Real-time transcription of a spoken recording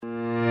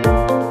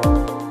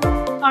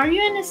Are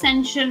you an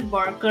essential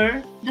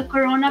worker? The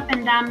corona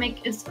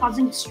pandemic is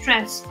causing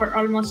stress for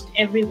almost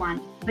everyone,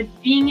 but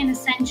being an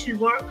essential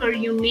worker,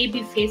 you may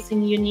be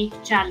facing unique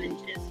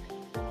challenges.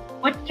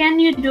 What can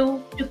you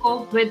do to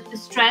cope with the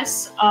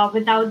stress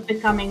without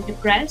becoming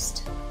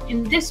depressed?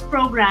 In this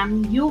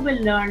program, you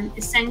will learn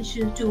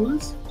essential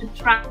tools to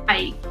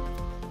thrive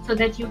so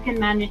that you can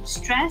manage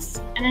stress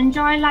and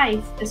enjoy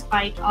life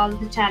despite all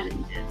the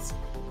challenges.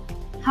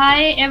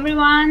 Hi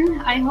everyone,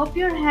 I hope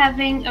you're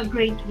having a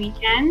great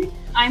weekend.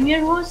 I'm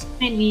your host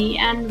Millie,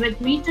 and with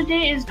me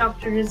today is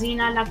Dr.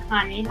 Razina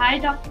Lakhani. Hi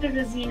Dr.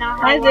 Razina,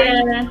 how Hi are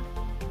you? there.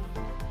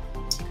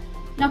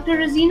 Dr.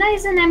 Razina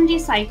is an MD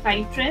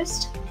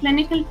psychiatrist,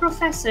 clinical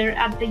professor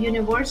at the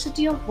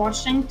University of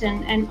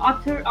Washington, and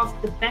author of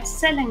the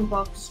best-selling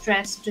book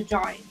Stress to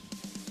Joy.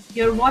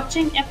 You're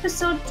watching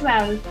episode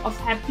 12 of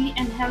Happy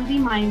and Healthy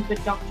Mind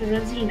with Dr.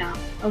 Razina,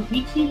 a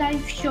weekly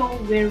live show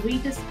where we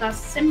discuss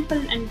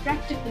simple and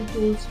practical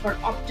tools for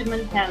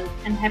optimal health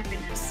and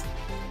happiness.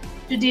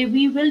 Today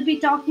we will be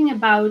talking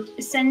about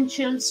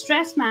essential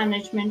stress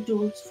management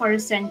tools for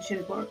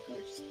essential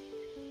workers.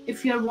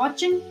 If you're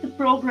watching the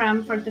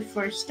program for the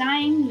first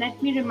time, let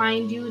me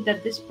remind you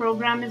that this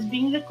program is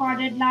being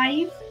recorded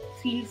live.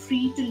 Feel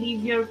free to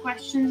leave your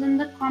questions in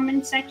the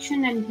comment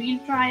section and we'll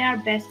try our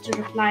best to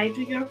reply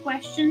to your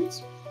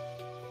questions.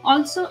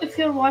 Also, if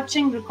you're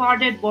watching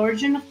recorded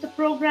version of the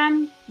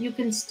program, you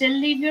can still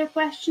leave your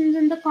questions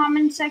in the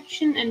comment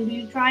section and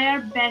we'll try our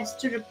best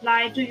to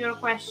reply to your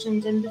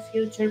questions in the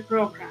future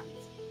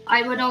programs.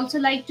 I would also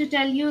like to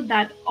tell you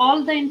that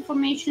all the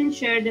information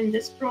shared in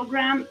this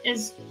program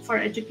is for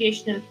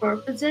educational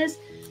purposes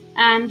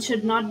and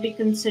should not be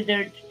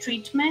considered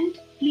treatment.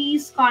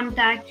 Please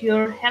contact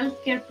your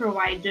healthcare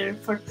provider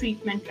for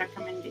treatment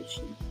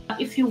recommendations.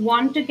 If you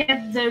want to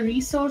get the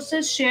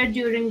resources shared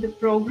during the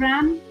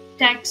program,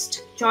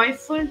 text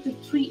Joyful to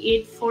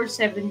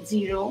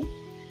 38470.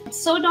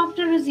 So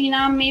Dr.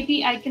 Razina,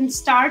 maybe I can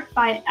start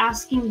by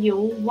asking you,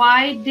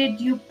 why did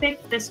you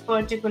pick this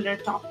particular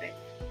topic?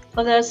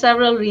 Well, there are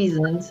several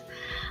reasons.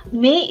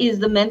 May is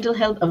the Mental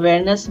Health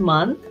Awareness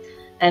Month,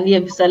 and we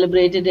have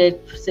celebrated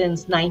it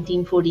since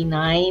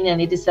 1949,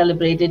 and it is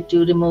celebrated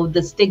to remove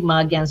the stigma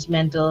against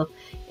mental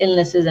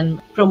illnesses and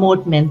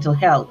promote mental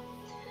health.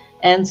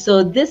 And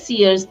so this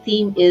year's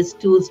theme is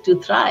Tools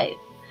to Thrive.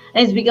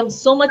 And it's become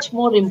so much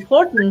more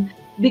important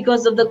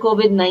because of the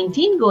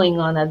COVID-19 going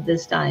on at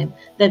this time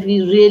that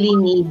we really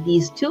need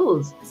these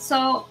tools.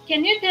 So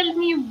can you tell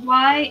me,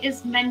 why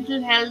is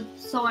mental health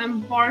so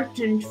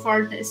important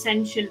for the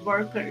essential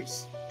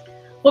workers?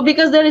 Well,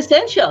 because they're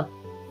essential.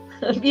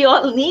 We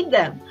all need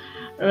them,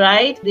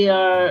 right? They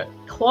are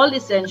called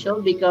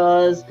essential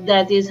because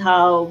that is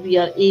how we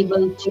are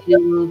able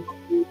to,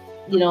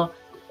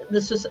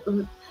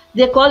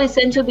 they're called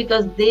essential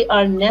because they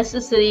are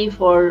necessary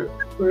for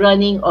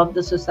running of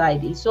the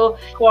society. So,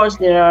 of course,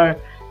 there are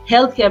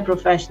healthcare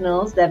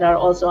professionals that are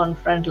also on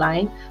front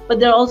line,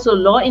 but there are also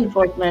law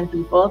enforcement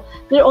people.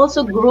 There are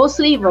also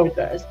grocery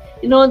workers.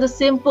 The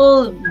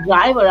simple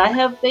driver. I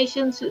have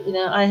patients.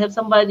 I have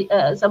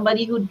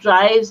somebody who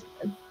drives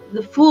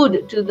the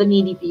food to the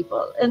needy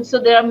people. And so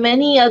there are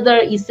many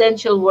other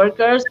essential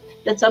workers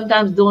that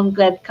sometimes don't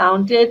get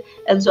counted.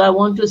 And so I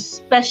want to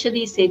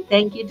especially say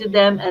thank you to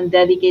them and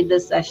dedicate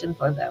this session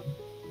for them.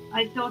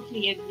 I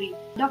totally agree.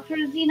 Dr.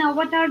 Razina,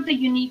 what are the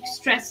unique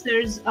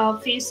stressors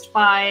faced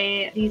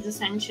by these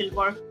essential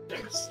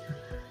workers?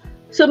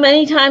 So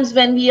many times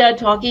when we are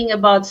talking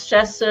about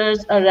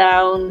stressors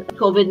around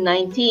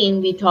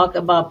COVID-19, we talk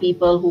about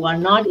people who are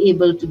not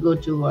able to go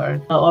to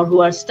work or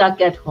who are stuck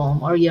at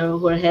home or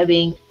who are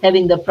having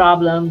the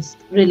problems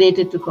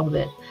related to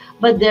COVID.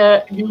 But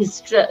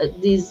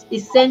these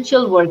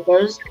essential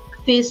workers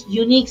face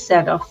unique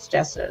set of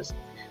stressors.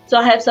 So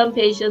I have some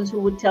patients who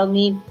would tell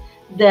me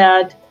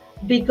that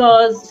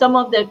because some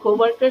of their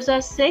coworkers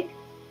are sick,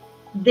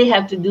 they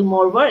have to do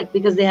more work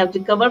because they have to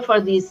cover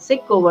for these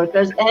sick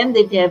coworkers and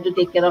they have to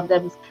take care of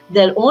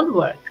their own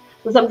work.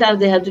 So sometimes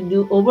they have to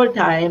do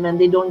overtime and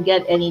they don't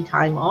get any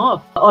time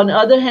off. On the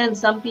other hand,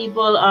 some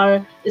people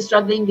are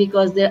struggling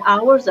because their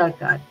hours are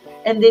cut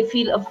and they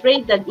feel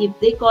afraid that if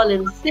they call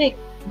in sick,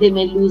 they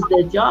may lose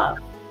their job.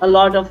 A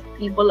lot of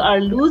people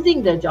are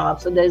losing their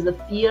jobs, so there's the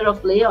fear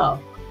of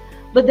layoff.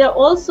 But there's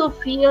also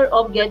fear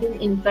of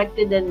getting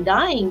infected and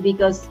dying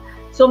because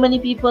so many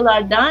people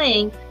are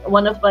dying.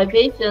 One of my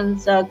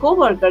patients'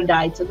 co-worker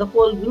died. So the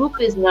whole group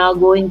is now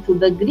going through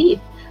the grief.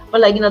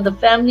 But the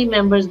family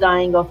members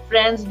dying or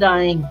friends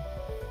dying.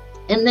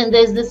 And then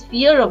there's this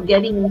fear of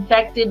getting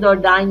infected or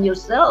dying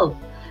yourself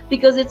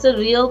because it's a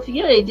real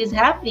fear. It is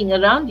happening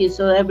around you.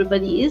 So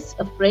everybody is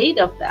afraid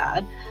of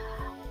that.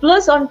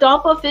 Plus, on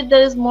top of it,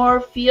 there is more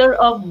fear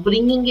of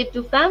bringing it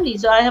to family.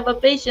 So I have a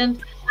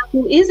patient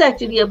who is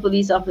actually a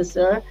police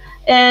officer,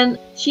 and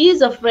she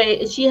is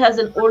afraid. She has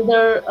an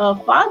older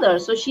father,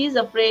 so she's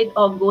afraid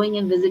of going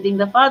and visiting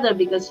the father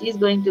because she's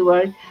going to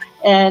work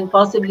and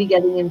possibly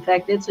getting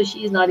infected, so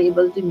she's not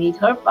able to meet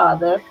her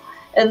father.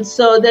 And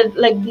so there's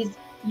these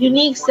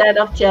unique set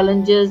of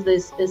challenges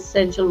these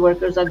essential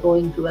workers are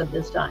going through at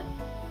this time.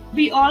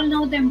 We all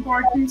know the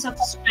importance of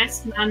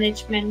stress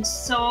management.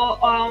 So,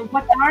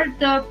 what are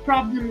the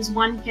problems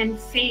one can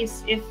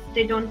face if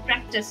they don't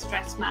practice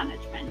stress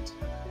management?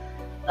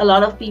 A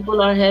lot of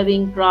people are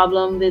having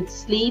problem with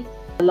sleep.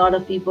 A lot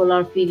of people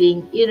are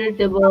feeling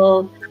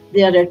irritable.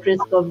 They are at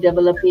risk of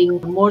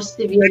developing more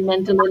severe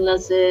mental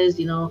illnesses.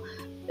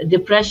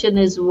 Depression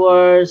is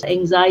worse,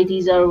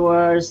 anxieties are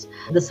worse,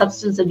 the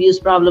substance abuse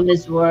problem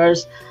is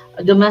worse,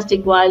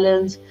 domestic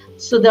violence.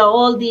 So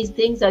all these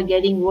things are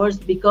getting worse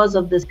because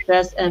of the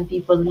stress and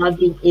people not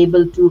being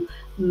able to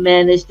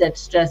manage that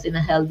stress in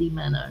a healthy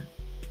manner.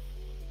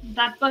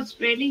 That was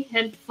really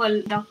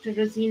helpful, Dr.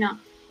 Rosina.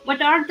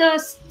 What are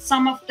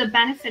some of the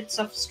benefits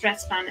of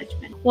stress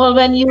management? Well,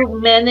 when you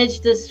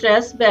manage the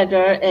stress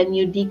better and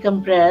you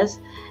decompress,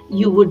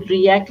 you would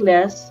react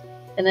less.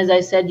 And as I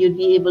said, you'd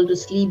be able to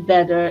sleep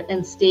better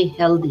and stay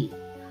healthy.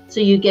 So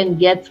you can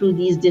get through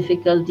these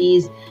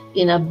difficulties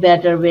in a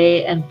better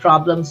way and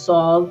problem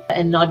solve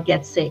and not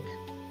get sick.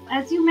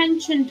 As you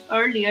mentioned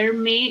earlier,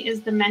 May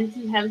is the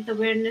Mental Health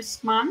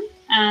Awareness Month,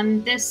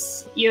 and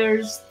this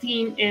year's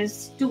theme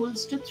is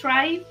Tools to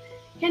Thrive.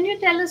 Can you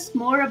tell us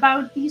more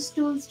about these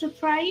tools to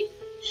thrive?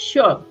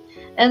 Sure.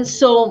 And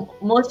so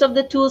most of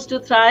the tools to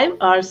thrive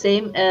are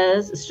same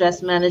as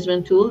stress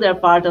management tool. They're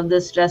part of the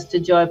Stress to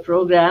Joy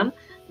program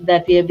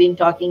that we have been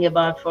talking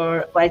about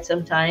for quite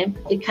some time.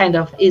 It kind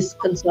of is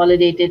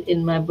consolidated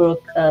in my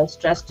book,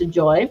 Stress to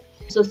Joy.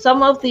 So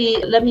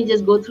let me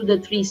just go through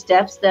the 3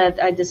 steps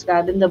that I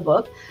describe in the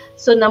book.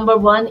 So number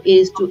 1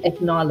 is to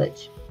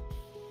acknowledge.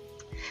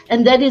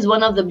 And that is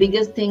one of the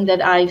biggest things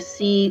that I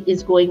see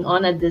is going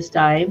on at this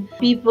time.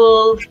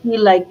 People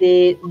feel like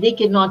they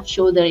cannot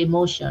show their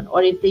emotion,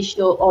 or if they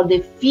show or they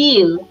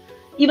feel,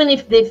 even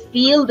if they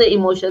feel the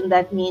emotion,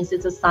 that means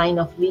it's a sign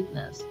of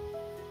weakness.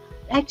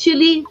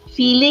 Actually,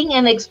 feeling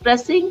and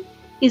expressing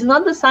is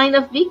not the sign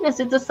of weakness,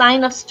 it's a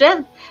sign of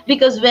strength.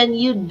 Because when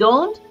you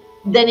don't,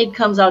 then it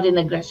comes out in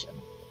aggression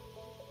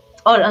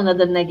or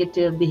another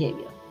negative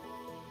behavior.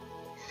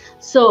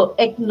 So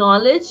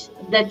acknowledge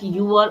that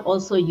you are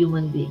also a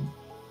human being.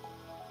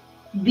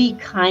 Be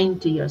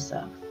kind to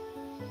yourself.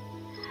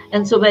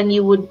 And so when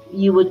you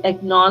would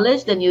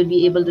acknowledge, then you'd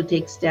be able to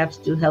take steps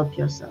to help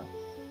yourself.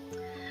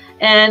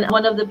 And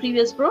one of the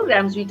previous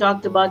programs, we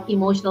talked about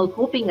emotional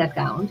coping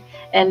account,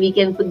 and we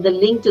can put the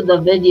link to the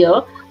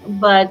video,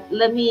 but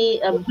let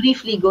me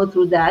briefly go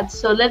through that.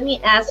 So let me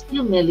ask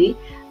you, Millie,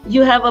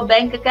 you have a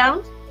bank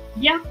account?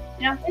 Yeah.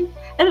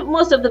 And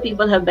most of the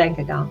people have bank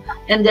account,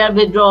 and there are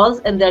withdrawals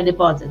and there are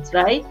deposits,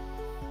 right?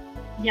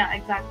 Yeah,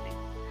 exactly.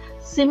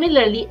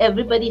 Similarly,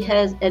 everybody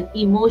has an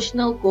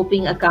emotional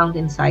coping account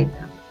inside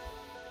them.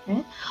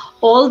 Okay?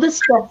 All the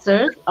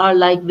stressors are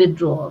like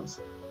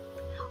withdrawals.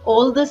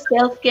 All the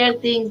self-care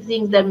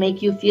things that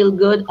make you feel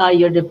good are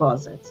your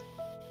deposits.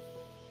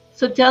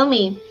 So tell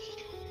me,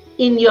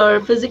 in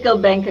your physical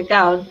bank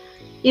account,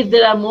 if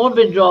there are more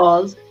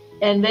withdrawals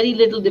and very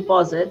little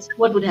deposits,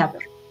 what would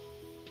happen?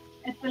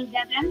 It will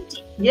get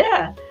empty.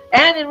 Yeah,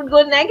 and it would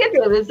go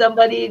negative. If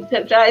somebody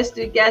tries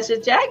to cash a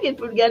check, it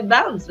would get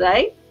bounced,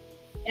 right?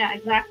 Yeah,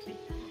 exactly.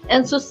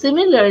 And so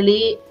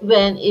similarly,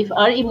 if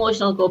our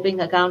emotional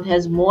coping account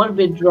has more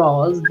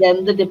withdrawals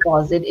than the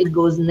deposit, it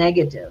goes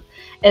negative.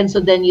 And so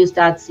then you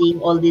start seeing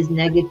all these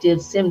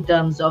negative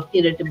symptoms of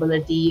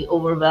irritability,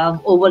 overwhelm,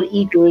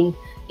 overeating,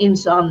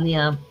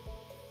 insomnia,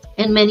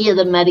 and many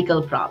other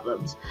medical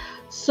problems.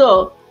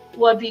 So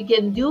what we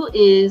can do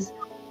is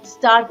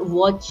start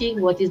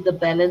watching what is the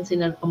balance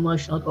in an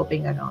emotional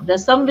coping account.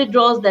 There's some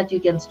withdrawals that you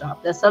can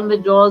stop. There's some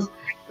withdrawals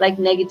like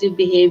negative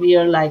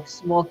behavior, like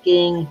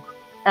smoking,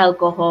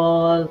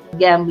 alcohol,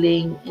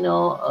 gambling,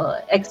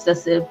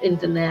 excessive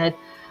internet.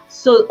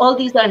 So all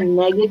these are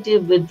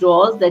negative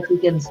withdrawals that you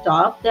can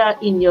stop. They are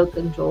in your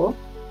control.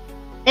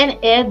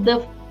 And add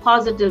the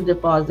positive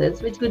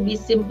deposits, which could be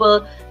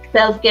simple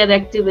self-care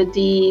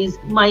activities,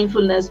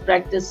 mindfulness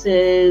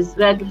practices,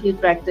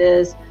 gratitude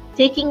practice,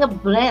 taking a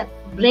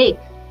break,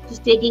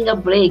 just taking a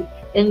break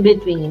in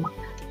between,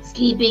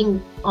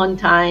 sleeping on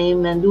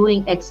time and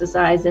doing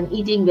exercise and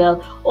eating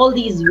well. All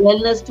these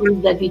wellness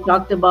tools that we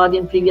talked about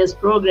in previous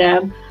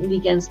program, we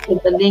can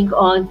put the link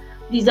on.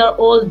 These are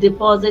all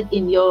deposit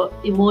in your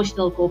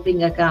emotional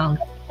coping account.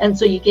 And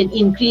so you can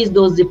increase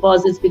those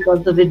deposits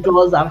because the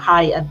withdrawals are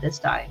high at this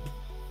time.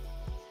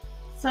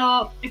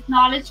 So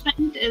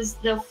acknowledgement is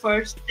the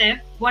first step.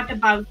 What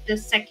about the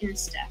second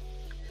step?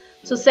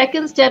 So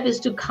second step is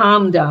to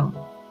calm down.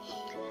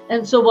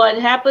 And so what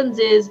happens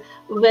is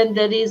when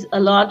there is a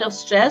lot of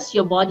stress,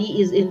 your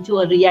body is into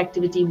a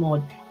reactivity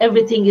mode.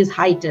 Everything is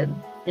heightened.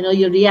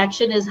 Your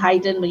reaction is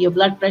heightened, your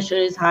blood pressure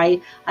is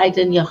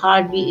heightened, your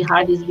heart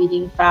is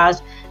beating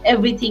fast.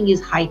 Everything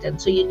is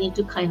heightened. So you need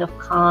to kind of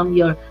calm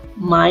your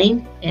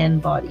mind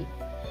and body.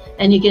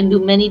 And you can do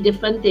many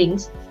different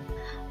things.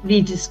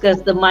 We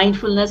discussed the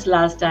mindfulness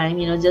last time,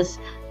 just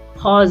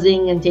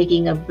pausing and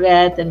taking a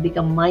breath and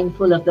become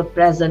mindful of the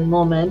present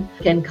moment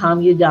can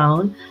calm you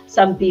down.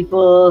 Some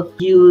people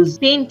use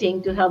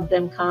painting to help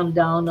them calm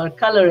down, or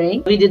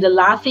coloring. We did a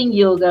laughing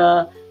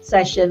yoga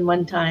session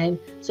one time.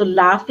 So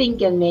laughing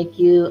can make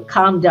you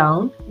calm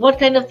down. What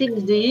kind of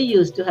things do you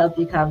use to help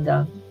you calm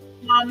down?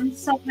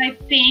 So I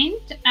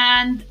paint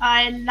and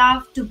I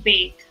love to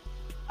bake.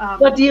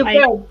 What do you I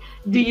bake?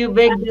 Do you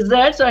bake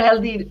desserts or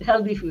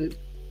healthy food?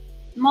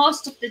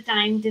 most of the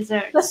time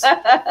desserts.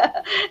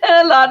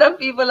 A lot of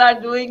people are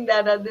doing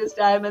that at this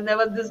time. And there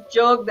was this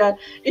joke that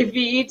if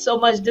we eat so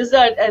much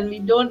dessert and we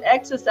don't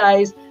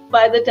exercise,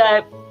 by the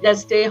time that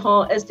stay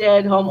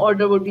at home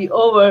order would be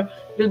over,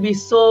 will be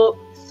so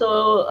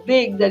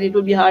big that it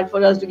would be hard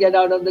for us to get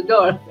out of the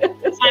door.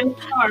 I'm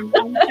sure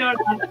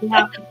that will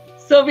happen.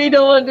 So we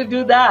don't want to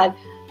do that.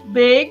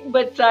 Bake,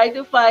 but try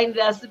to find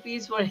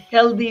recipes for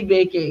healthy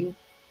baking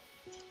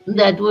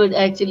that would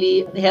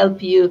actually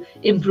help you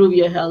improve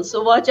your health.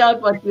 So watch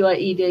out what you are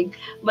eating.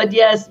 But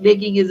yes,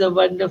 baking is a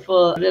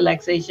wonderful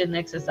relaxation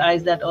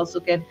exercise that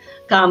also can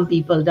calm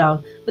people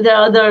down. But there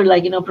are other,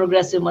 like,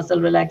 progressive muscle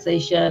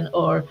relaxation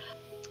or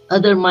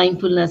other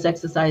mindfulness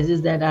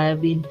exercises that I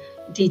have been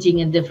teaching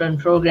in different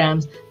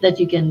programs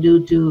that you can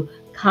do to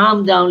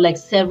calm down, like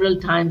several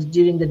times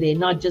during the day,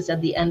 not just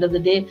at the end of the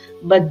day,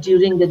 but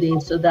during the day,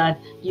 so that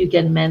you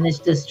can manage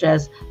the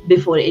stress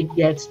before it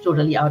gets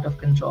totally out of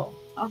control.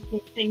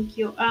 Okay, thank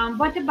you.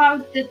 What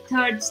about the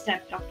third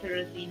step, Dr.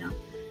 Razina?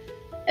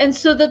 And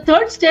so the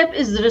third step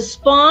is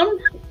respond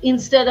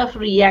instead of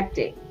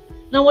reacting.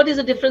 Now, what is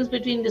the difference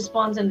between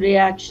response and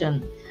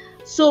reaction?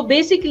 So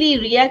basically,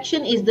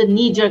 reaction is the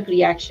knee-jerk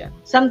reaction.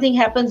 Something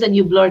happens and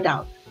you blurt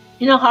out.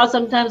 You know how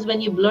sometimes when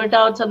you blurt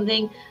out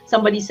something,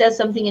 somebody says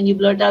something and you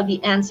blurt out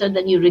the answer,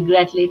 then you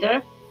regret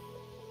later?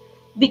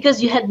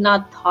 Because you had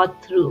not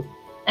thought through,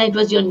 and it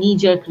was your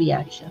knee-jerk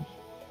reaction.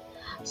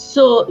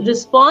 So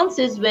response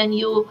is when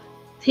you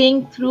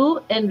think through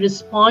and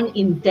respond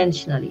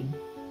intentionally.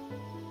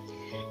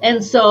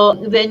 And so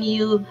when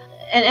you,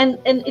 and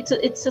it's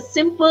a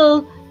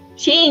simple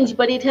change,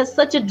 but it has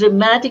such a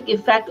dramatic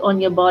effect on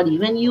your body.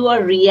 When you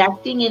are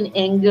reacting in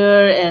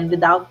anger and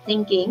without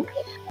thinking,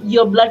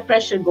 your blood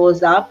pressure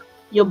goes up,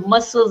 your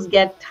muscles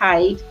get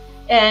tight,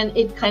 and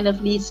it kind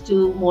of leads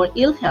to more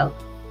ill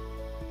health.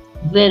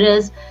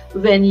 Whereas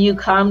when you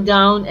calm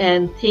down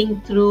and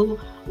think through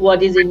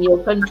what is in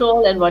your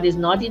control and what is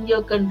not in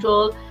your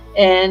control,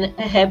 and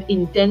have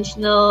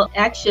intentional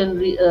action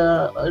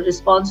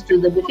response to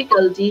the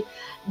difficulty,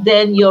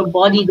 then your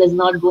body does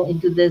not go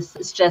into this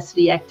stress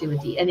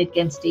reactivity and it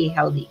can stay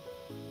healthy.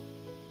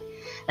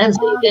 And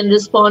so you can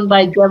respond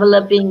by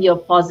developing your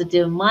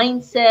positive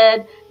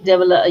mindset,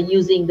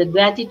 using the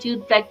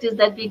gratitude practice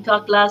that we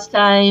talked last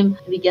time.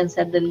 We can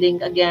set the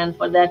link again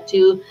for that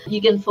too.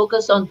 You can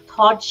focus on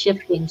thought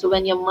shifting. So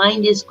when your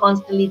mind is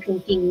constantly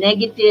thinking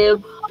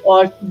negative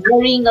or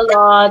worrying a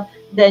lot,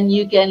 then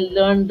you can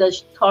learn the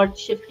thought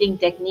shifting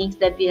techniques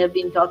that we have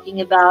been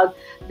talking about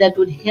that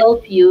would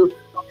help you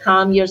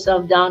calm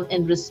yourself down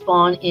and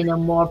respond in a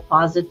more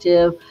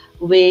positive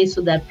way, so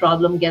that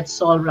problem gets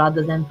solved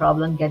rather than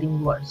problem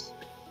getting worse.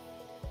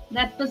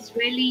 That was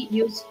really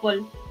useful.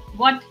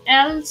 What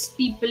else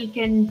people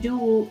can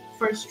do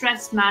for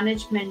stress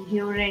management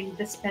during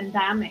this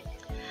pandemic?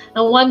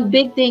 And one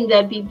big thing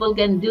that people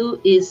can do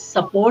is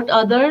support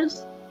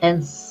others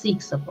and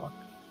seek support.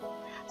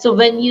 So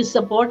when you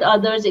support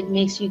others, it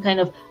makes you kind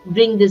of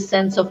bring this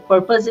sense of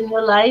purpose in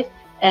your life,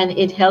 and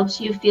it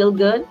helps you feel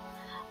good.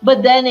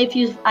 But then if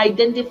you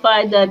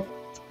identify that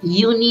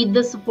you need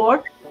the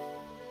support,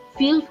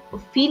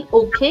 feel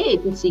okay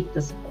to seek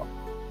the support.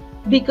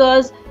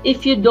 Because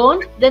if you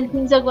don't, then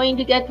things are going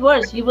to get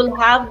worse. You will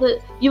have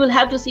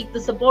to seek the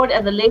support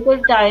at a later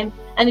time,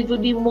 and it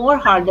would be more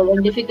harder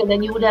and difficult,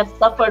 and you would have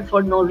suffered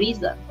for no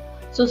reason.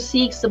 So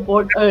seek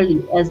support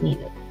early as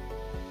needed.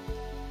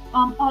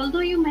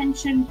 Although you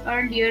mentioned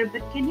earlier,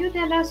 but can you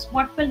tell us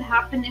what will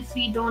happen if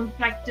we don't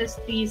practice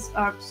these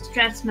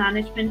stress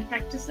management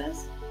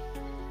practices?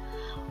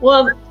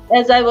 Well,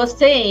 as I was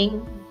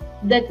saying,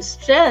 that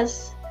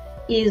stress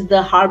is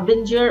the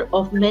harbinger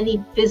of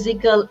many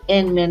physical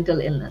and mental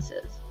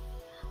illnesses.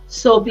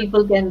 So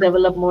people can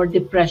develop more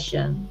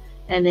depression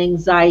and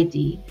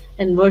anxiety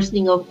and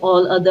worsening of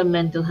all other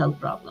mental health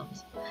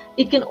problems.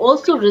 It can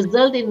also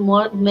result in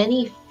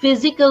many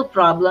physical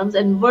problems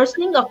and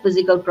worsening of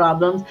physical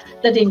problems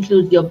that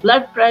include your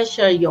blood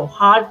pressure, your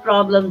heart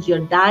problems, your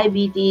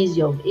diabetes,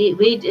 your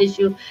weight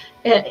issue,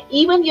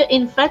 even your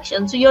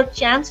infection. So your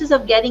chances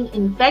of getting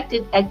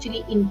infected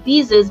actually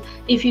increases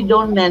if you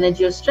don't manage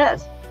your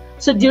stress.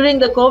 So during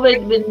the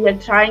COVID, when we are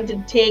trying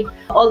to take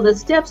all the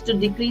steps to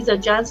decrease our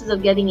chances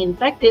of getting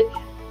infected,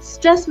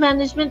 stress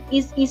management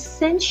is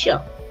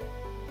essential.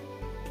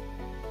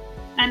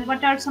 And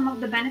what are some of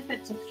the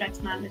benefits of stress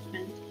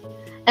management?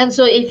 And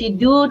so if you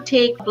do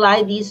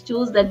apply these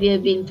tools that we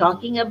have been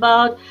talking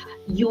about,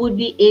 you would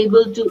be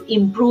able to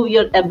improve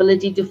your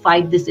ability to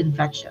fight this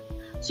infection.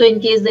 So in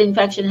case the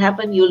infection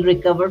happens, you'll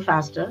recover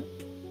faster.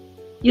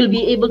 You'll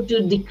be able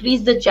to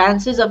decrease the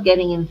chances of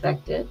getting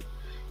infected.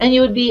 And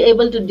you would be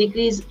able to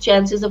decrease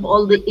chances of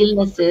all the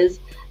illnesses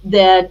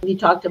that we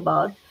talked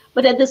about.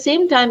 But at the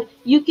same time,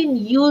 you can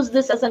use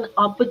this as an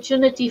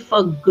opportunity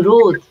for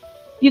growth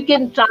you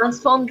can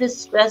transform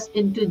this stress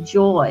into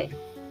joy.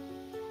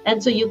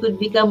 And so you could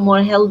become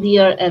more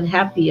healthier and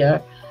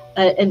happier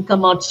and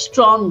come out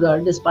stronger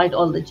despite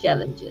all the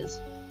challenges.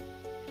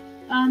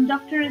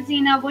 Dr.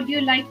 Rosina, would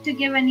you like to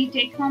give any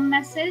take-home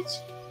message?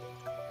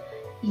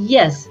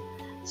 Yes.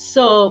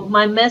 So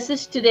my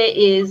message today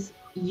is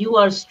you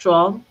are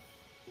strong,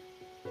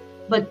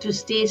 but to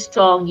stay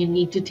strong, you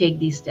need to take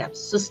these steps.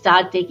 So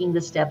start taking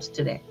the steps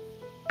today.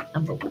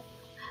 Number one.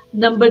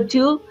 Number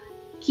two,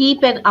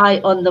 keep an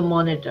eye on the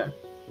monitor.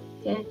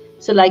 Okay.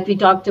 So like we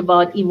talked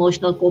about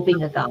emotional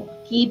coping account,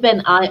 keep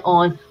an eye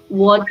on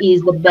what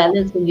is the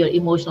balance in your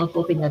emotional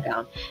coping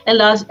account. And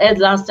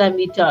last time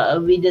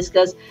we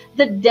discussed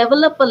that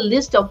develop a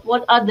list of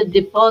what are the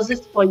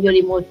deposits for your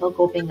emotional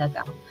coping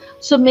account.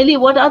 So Millie,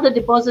 what are the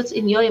deposits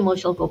in your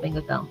emotional coping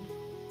account?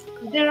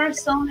 There are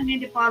so many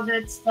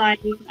deposits.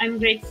 Like I'm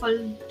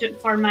grateful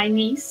for my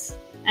niece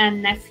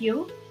and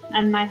nephew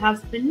and my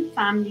husband,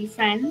 family,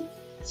 friends.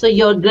 So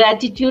your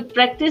gratitude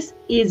practice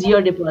is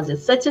your deposit.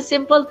 Such a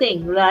simple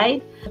thing,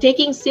 right?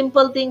 Taking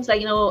simple things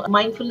like,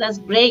 mindfulness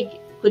break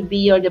could be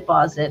your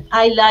deposit.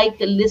 I like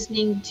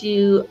listening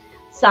to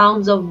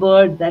sounds of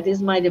birds. That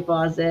is my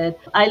deposit.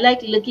 I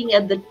like looking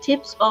at the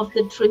tips of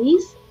the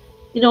trees.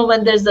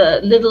 When there's a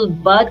little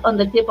bud on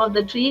the tip of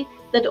the tree,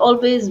 that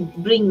always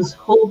brings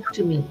hope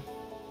to me.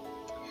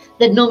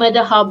 That no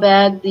matter how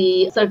bad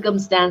the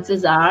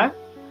circumstances are,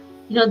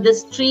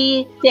 this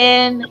tree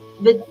can,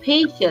 with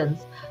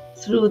patience,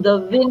 through the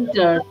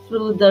winter,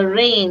 through the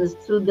rains,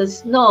 through the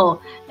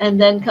snow,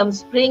 and then come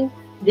spring,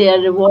 they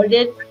are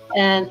rewarded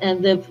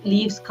and the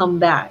leaves come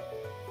back.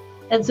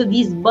 And so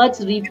these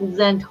buds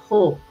represent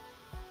hope.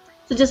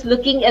 So just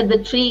looking at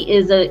the tree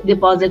is a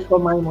deposit for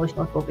my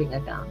emotional coping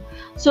account.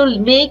 So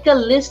make a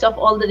list of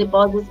all the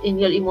deposits in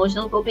your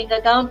emotional coping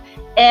account,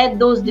 add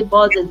those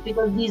deposits,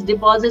 because these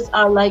deposits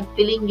are like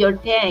filling your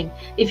tank.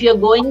 If you're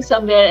going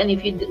somewhere and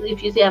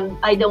if you say,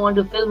 I don't want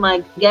to fill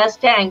my gas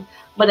tank,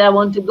 but I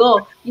want to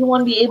go, you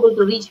won't be able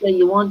to reach where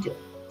you want to.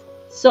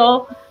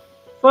 So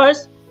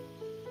first,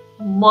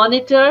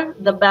 monitor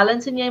the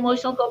balance in your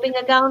emotional coping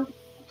account,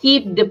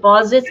 keep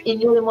deposits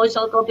in your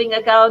emotional coping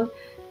account,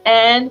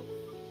 and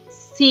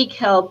seek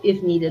help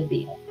if needed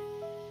be.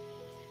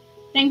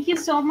 Thank you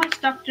so much,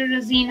 Dr.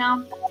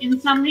 Rosina. In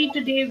summary,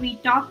 today we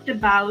talked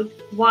about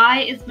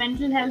why is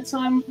mental health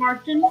so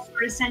important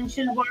for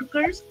essential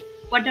workers.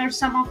 What are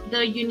some of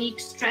the unique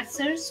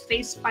stressors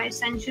faced by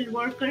essential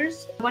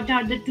workers? What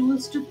are the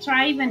tools to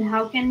thrive and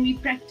how can we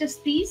practice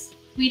these?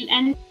 We'll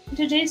end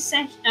today's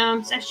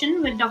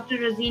session with Dr.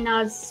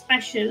 Rosina's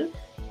special.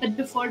 But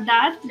before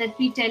that, let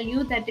me tell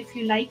you that if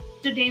you like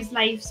today's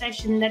live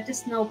session, let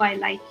us know by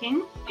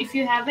liking. If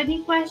you have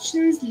any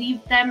questions,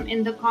 leave them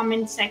in the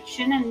comment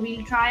section and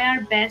we'll try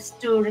our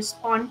best to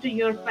respond to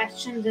your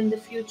questions in the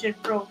future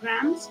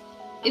programs.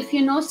 If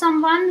you know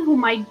someone who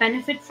might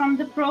benefit from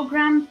the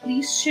program,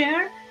 please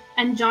share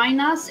and join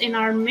us in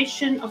our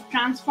mission of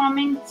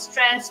transforming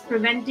stress,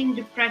 preventing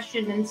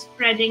depression, and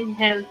spreading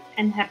health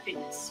and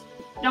happiness.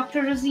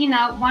 Dr.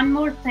 Rosina, one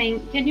more thing.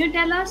 Can you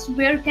tell us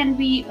where can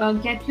we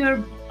get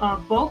your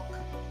book?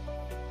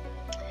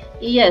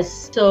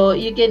 Yes, so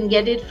you can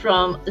get it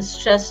from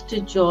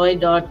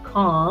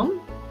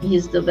stresstojoy.com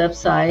is the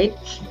website.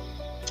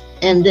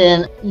 And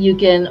then you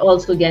can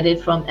also get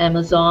it from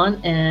Amazon,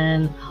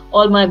 and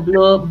all my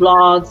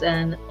blogs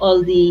and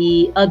all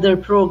the other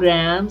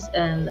programs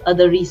and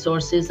other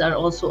resources are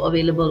also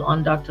available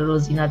on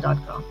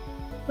drrosina.com.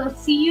 So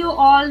see you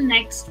all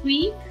next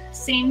week,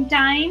 same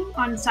time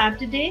on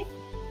Saturday.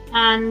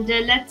 And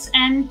let's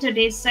end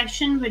today's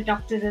session with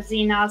Dr.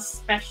 Rosina's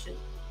special.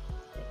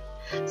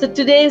 So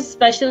today's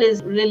special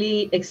is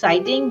really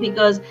exciting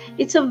because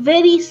it's a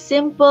very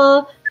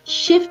simple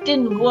shift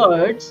in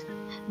words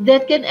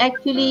that can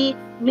actually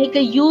make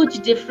a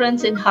huge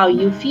difference in how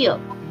you feel.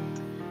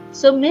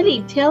 So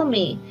Millie, tell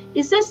me,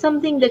 is there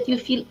something that you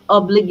feel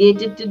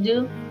obligated to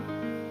do?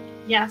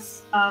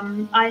 Yes,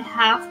 I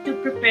have to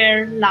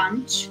prepare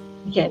lunch.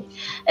 Okay.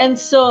 And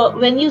so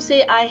when you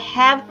say I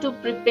have to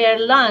prepare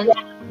lunch,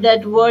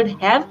 that word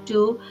have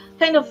to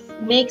kind of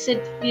makes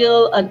it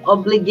feel an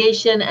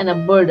obligation and a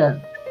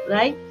burden,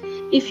 right?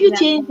 If you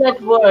change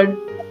that word,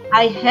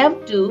 I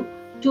have to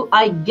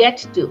I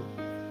get to.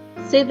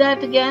 Say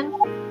that again.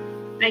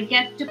 I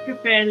get to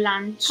prepare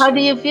lunch. How do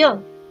you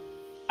feel?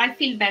 I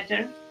feel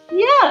better.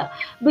 Yeah,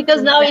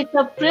 because now it's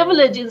a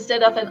privilege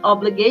instead of an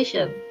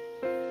obligation.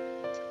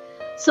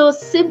 So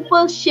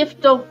simple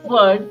shift of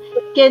word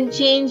can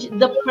change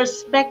the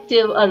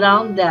perspective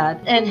around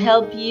that and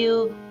help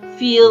you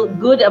feel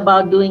good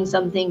about doing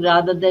something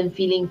rather than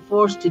feeling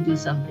forced to do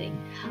something.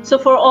 So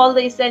for all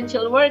the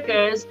essential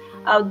workers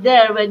out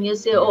there, when you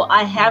say, oh,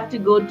 I have to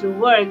go to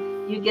work,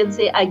 you can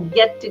say, I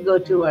get to go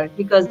to work,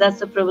 because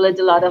that's a privilege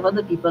a lot of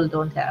other people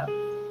don't have.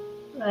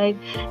 Right?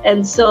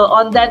 And so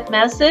on that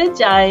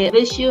message, I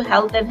wish you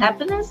health and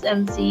happiness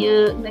and see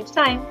you next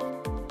time.